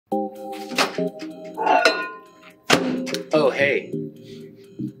Oh, hey.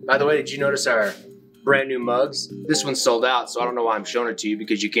 By the way, did you notice our brand new mugs? This one's sold out, so I don't know why I'm showing it to you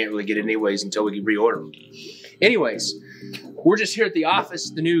because you can't really get it anyways until we can reorder them. Anyways, we're just here at the office,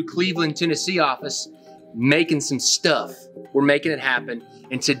 the new Cleveland, Tennessee office, making some stuff. We're making it happen.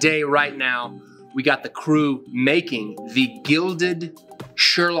 And today, right now, we got the crew making the gilded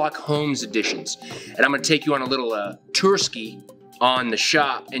Sherlock Holmes editions. And I'm gonna take you on a little tour ski on the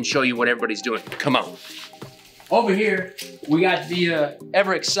shop and show you what everybody's doing. Come on. Over here, we got the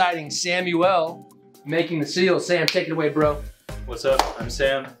ever exciting Samuel making the seals. Sam, take it away, bro. What's up? I'm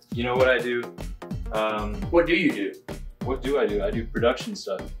Sam. You know what I do? What do you do? What do? I do production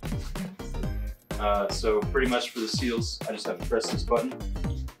stuff. So pretty much for the seals, I just have to press this button.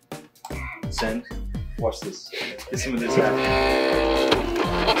 Send. Watch this. Get some of this action.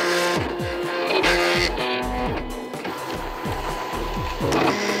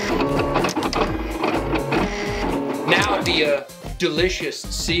 Now the delicious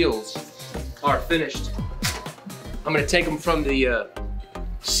seals are finished. I'm gonna take them from the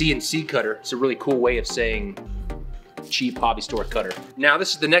CNC cutter. It's a really cool way of saying cheap hobby store cutter. Now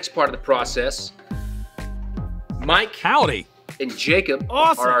this is the next part of the process. Mike, howdy, and Jacob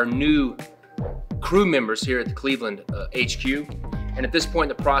are our new crew members here at the Cleveland HQ. And at this point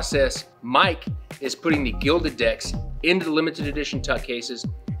in the process, Mike is putting the gilded decks into the limited edition tuck cases.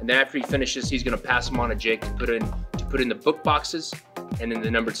 And then after he finishes, he's gonna pass them on to Jake to put in the book boxes and then the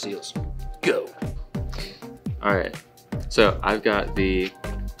numbered seals. Go. All right, so I've got the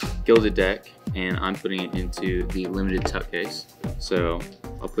gilded deck and I'm putting it into the limited tuck case. So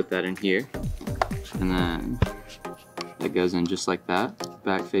I'll put that in here and then it goes in just like that,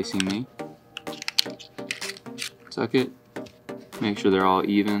 back facing me. Tuck it, make sure they're all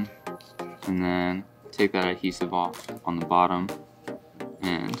even, and then take that adhesive off on the bottom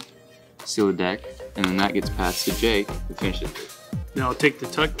and seal the deck, and then that gets passed to Jake to finish it. Now I'll take the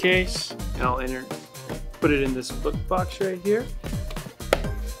tuck case and I'll put it in this book box right here.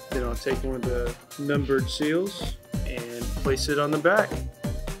 Then I'll take one of the numbered seals and place it on the back.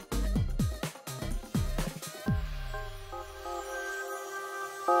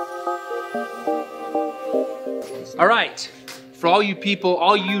 All right, for all you people,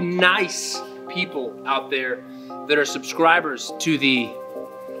 all you nice people out there that are subscribers to the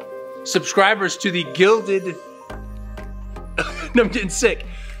gilded, no, I'm getting sick.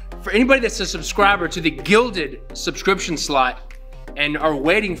 For anybody that's a subscriber to the gilded subscription slot and are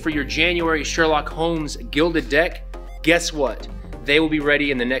waiting for your January Sherlock Holmes gilded deck, guess what? They will be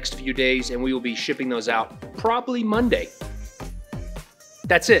ready in the next few days and we will be shipping those out probably Monday.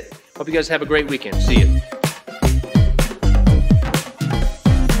 That's it. Hope you guys have a great weekend. See you.